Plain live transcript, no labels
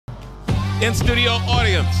in-studio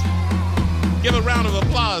audience. Give a round of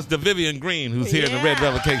applause to Vivian Green, who's here in the Red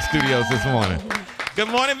Velvet Cake Studios this morning. Good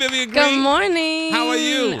morning, Vivian Green. Good morning. How are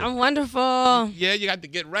you? I'm wonderful. Yeah, you got to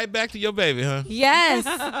get right back to your baby, huh? Yes.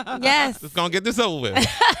 Yes. Let's go and get this over with.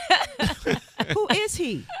 Who is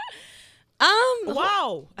he?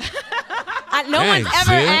 Wow. No one's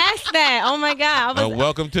ever asked that. Oh my God.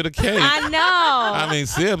 Welcome to the cake. I know. I mean,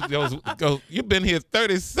 Sib goes, you've been here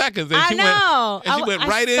 30 seconds. And I know. She went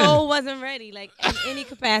right in. I so wasn't ready, like in any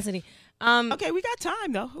capacity. Okay, we got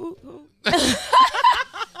time though. Who?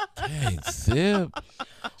 Dang, Sib.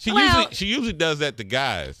 She usually does that to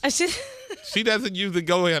guys. She doesn't usually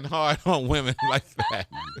go in hard on women like that.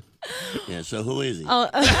 Yeah, so who is he?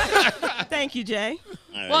 Thank you, Jay.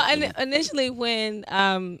 Right, well, initially when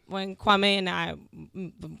Kwame and I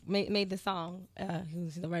made the song,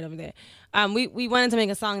 who's right over there, we wanted to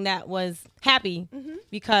make a song that was happy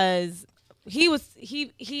because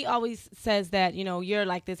he always says that, you know, you're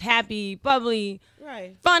like this happy, bubbly,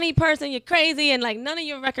 funny person, you're crazy, and like none of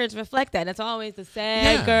your records reflect that. It's always the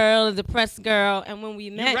sad girl, the depressed girl. And when we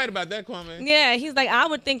met, you're right about that, Kwame. Yeah, he's like, I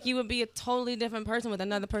would think you would be a totally different person with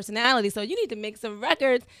another personality, so you need to make some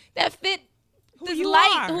records that fit who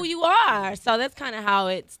you are. So that's kind of how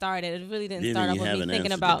it started. It really didn't start off with me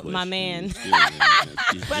thinking about my man.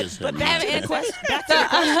 But that's the question.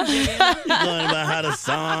 You're going about how the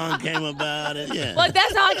song came about. Well,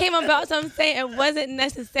 that's how it came about. So I'm saying it wasn't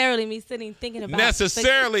necessarily me sitting thinking about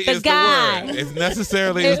necessarily the is guy. The word. It's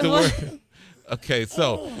necessarily is the word. Okay,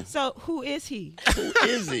 so who is he? Who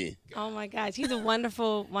is he? Oh my gosh, he's a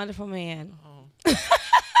wonderful, wonderful man.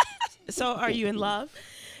 So are you in love?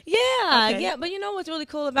 Yeah, but you know what's really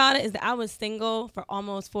cool about it is that I was single for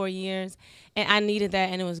almost 4 years, and I needed that,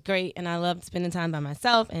 and it was great, and I loved spending time by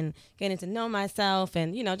myself and getting to know myself,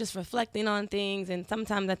 and you know, just reflecting on things. And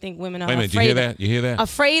sometimes I think women are Wait a minute, you hear that? You hear that?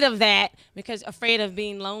 Afraid of that, because afraid of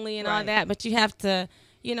being lonely and all that. But you have to,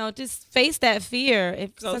 you know, just face that fear.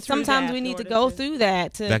 Sometimes we need to go through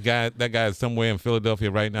that. That guy is somewhere in Philadelphia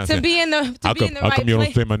right now. To be in the how right come place. You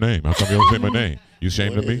don't say my name? How come you don't say my name? You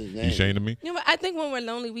ashamed of me? You ashamed of me? You know, I think when we're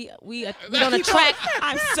lonely, we don't attract.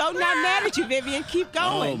 I'm so not mad at you, Vivian. Keep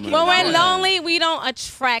going. When we're lonely, we don't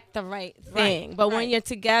attract the right thing. But when you're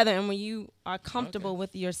together and when you are comfortable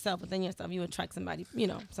with yourself, within yourself, you attract somebody, you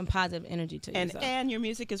know, some positive energy to you. And your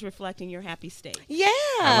music is reflecting your happy state. Yeah.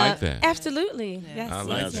 I like that. Absolutely. Yeah. Yes. I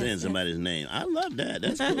love saying somebody's name. I love that.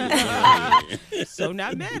 That's cool. So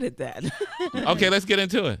not mad at that. Okay, let's get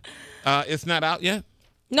into it. It's not out yet?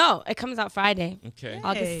 No, it comes out Friday. Okay.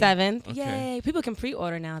 August 7th. Okay. Yay. People can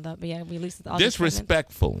pre-order now, though. But yeah, we released it August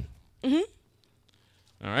Disrespectful. 7th.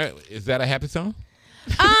 All right. Is that a happy song?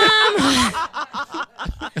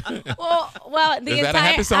 well, the is that a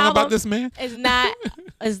happy song about this man? It's not.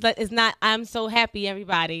 It's not. I'm so happy,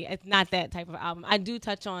 everybody. It's not that type of album. I do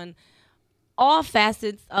touch on all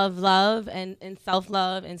facets of love and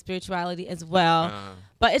self-love and spirituality as well.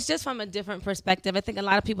 But it's just from a different perspective. I think a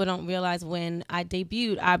lot of people don't realize when I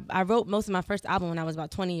debuted, I wrote most of my first album when I was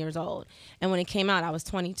about 20 years old. And when it came out, I was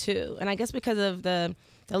 22. And I guess because of the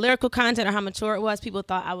lyrical content or how mature it was, people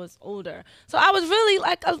thought I was older. So I was really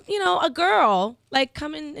like a girl, like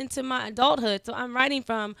coming into my adulthood. So I'm writing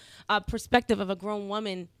from a perspective of a grown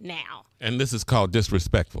woman now. And this is called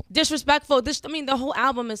Disrespectful. Disrespectful. The whole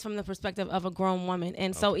album is from the perspective of a grown woman.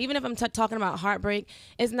 And so even if I'm talking about heartbreak,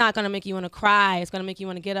 it's not going to make you want to cry. It's going to make you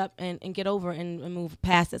want to get up and get over and move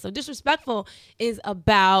past it. So Disrespectful is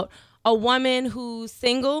about a woman who's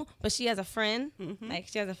single, but she has a friend. Like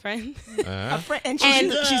she has a friend. A friend, and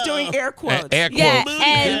she's doing air quotes. Air quotes.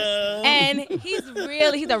 Yeah, and he's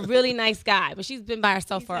a really nice guy, but she's been by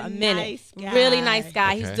herself for a minute. Really nice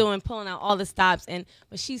guy. Okay. He's pulling out all the stops,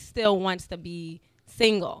 but she still wants to be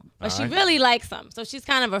single, but she really likes him. So she's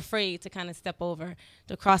kind of afraid to kind of step over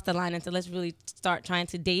to cross the line and to let's really start trying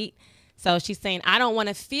to date. So she's saying, I don't want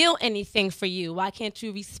to feel anything for you. Why can't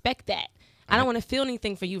you respect that? I don't want to feel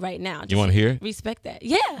anything for you right now. Just you want to hear it? Respect that.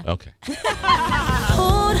 Yeah. Okay.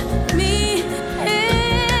 Hold me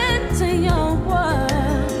into your world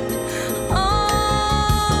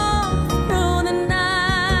all through the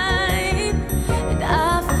night, and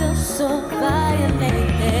I feel so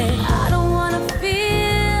violated. I don't want to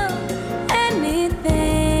feel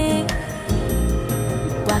anything.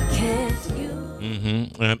 Why can't you?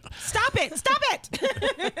 Stop it! Stop it!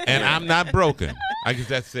 And I'm not broken. I guess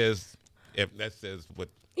that says. If that says what?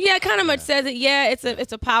 Yeah, it kind of much says it. Yeah,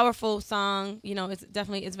 it's a powerful song. You know, I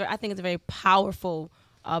think it's a very powerful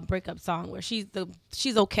breakup song where she's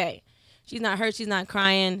okay. She's not hurt. She's not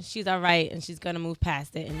crying. She's all right, and she's gonna move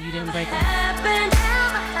past it. And you didn't break up. Well,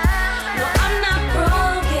 I'm not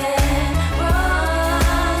broken.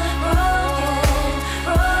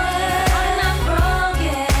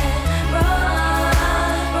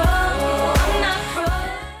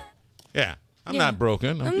 not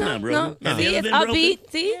broken. No, not broken. no. Have you See, ever it's been upbeat.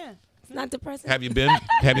 broken? See, Yeah. it's not depressing. Have you been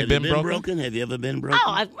broken? Have you ever been broken?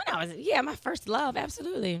 Oh, when I was my first love,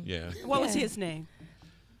 absolutely. Yeah. What was his name?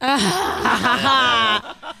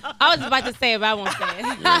 I was about to say it, but I won't say it.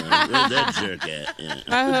 Yeah, where's that jerk at?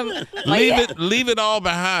 Yeah. Leave it all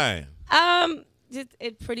behind. Just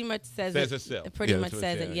it pretty much says Says it. itself. It pretty Yeah, much that's what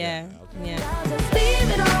says it it. says. Yeah. Yeah, Yeah. I'll just leave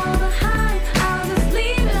it all behind. I'll just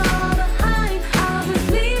leave it all behind. I'll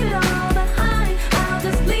just leave it all behind. I'll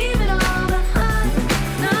just leave it all behind.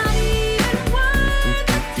 Not even worth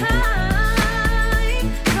the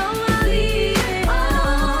time. So I'll leave it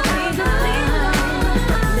all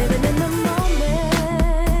behind. Living in the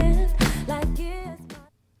moment, like it's.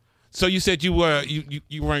 So you said you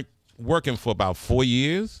weren't working for about 4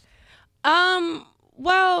 years?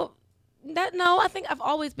 Well, no, I think I've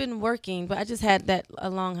always been working, but I just had a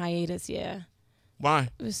long hiatus. Yeah. Why?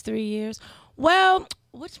 It was 3 years. Well,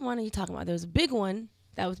 which one are you talking about? There was a big one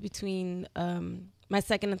that was between my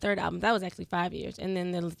second and third album. That was actually 5 years, and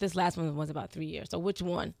then this last one was about 3 years. So which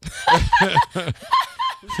one?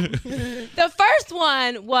 The first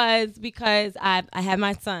one was because I had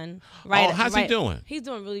my son. Right. Oh, how's he doing? He's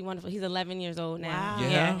doing really wonderful. He's 11 years old now. Wow.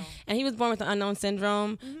 Yeah. And he was born with the unknown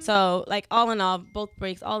syndrome. So, like, all in all, both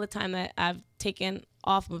breaks, all the time that I've taken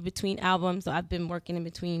off between albums, so I've been working in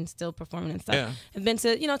between, still performing and stuff. Yeah. I've been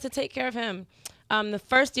to take care of him. The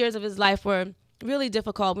first years of his life were really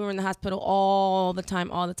difficult. We were in the hospital all the time.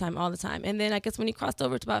 And then I guess when he crossed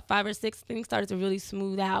over to about 5 or 6, things started to really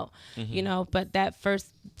smooth out, But that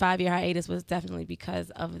first 5-year hiatus was definitely because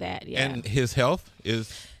of that. Yeah. And his health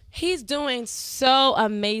is? He's doing so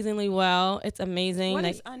amazingly well. It's amazing. What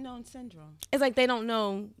like, is unknown syndrome? it's like they don't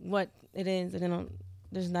know what it is, and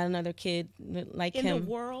there's not another kid like In him.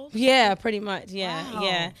 the world? Yeah, pretty much. Yeah, Wow.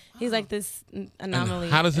 yeah. He's like this anomaly.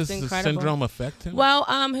 And how does It's this incredible. syndrome affect him? Well,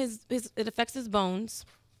 it affects his bones.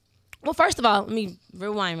 Well, first of all, let me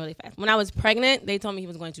rewind really fast. When I was pregnant, they told me he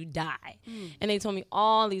was going to die, and they told me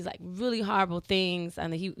all these like really horrible things,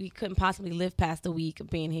 and that he couldn't possibly live past a week of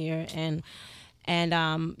being here, and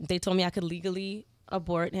they told me I could legally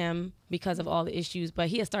abort him because of all the issues, but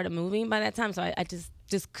he had started moving by that time, so I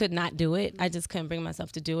just could not do it. I just couldn't bring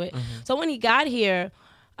myself to do it. So when he got here,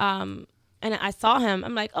 and I saw him,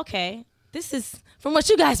 I'm like, okay, this is from what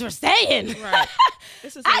you guys were saying. Right.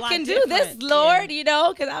 This is a I lot can do this, different. Lord, Yeah.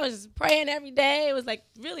 because I was just praying every day. It was like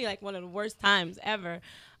really like one of the worst times ever.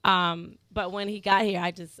 But when he got here,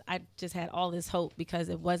 I just had all this hope because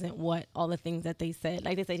it wasn't what all the things that they said.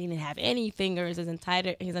 Like they said he didn't have any fingers. His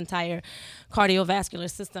entire cardiovascular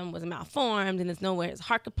system was malformed, and there's nowhere his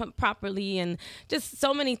heart could pump properly, and just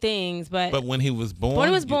so many things. But when he was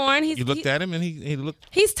born, you looked at him and he looked.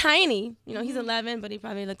 He's tiny. He's 11, but he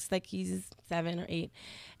probably looks like he's 7 or 8.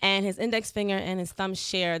 And his index finger and his thumb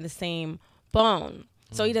share the same bone.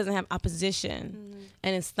 So he doesn't have opposition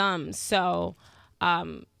in his thumbs. So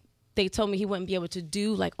they told me he wouldn't be able to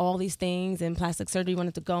do like all these things, and plastic surgery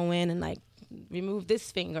wanted to go in and like remove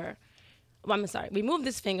this finger. Well, I'm sorry, remove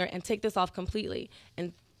this finger and take this off completely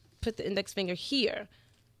and put the index finger here.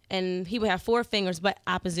 And he would have 4 fingers, but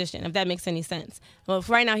opposition, if that makes any sense. Well, if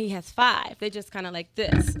right now he has 5. They're just kind of like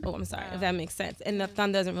this. Oh, I'm sorry, if that makes sense. And the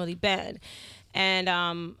thumb doesn't really bend. And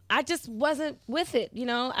I just wasn't with it,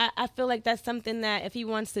 I feel like that's something that if he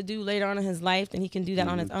wants to do later on in his life, then he can do that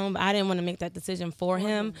on his own. But I didn't want to make that decision for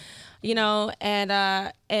him,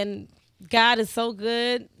 and God is so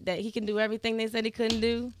good that he can do everything they said he couldn't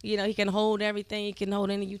do. He can hold everything. He can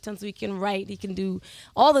hold any utensil. He can write. He can do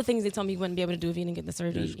all the things they told me he wouldn't be able to do if he didn't get the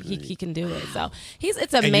surgery. He can do it. So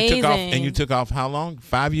it's amazing. And you took off how long?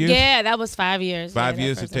 5 years? Yeah, that was 5 years. 5 Yeah,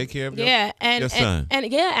 years to person. take care of your son.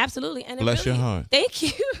 And yeah, absolutely. And Bless your heart. Thank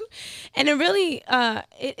you. And it really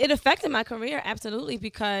it affected my career absolutely,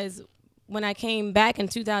 because when I came back in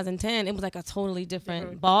 2010, it was like a totally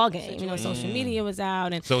different ball game. Social media was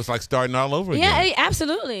out, and so it's like starting all over again. yeah,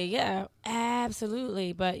 absolutely, yeah,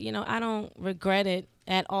 absolutely. But I don't regret it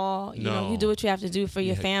at all. You do what you have to do for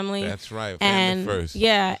your family. That's right, family first.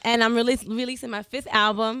 Yeah, and I'm releasing my 5th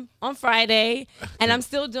album on Friday, and I'm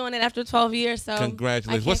still doing it after 12 years. So Congratulations.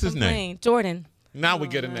 I can't What's his name? complain. Jordan. Now we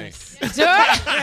get a name. Jordan.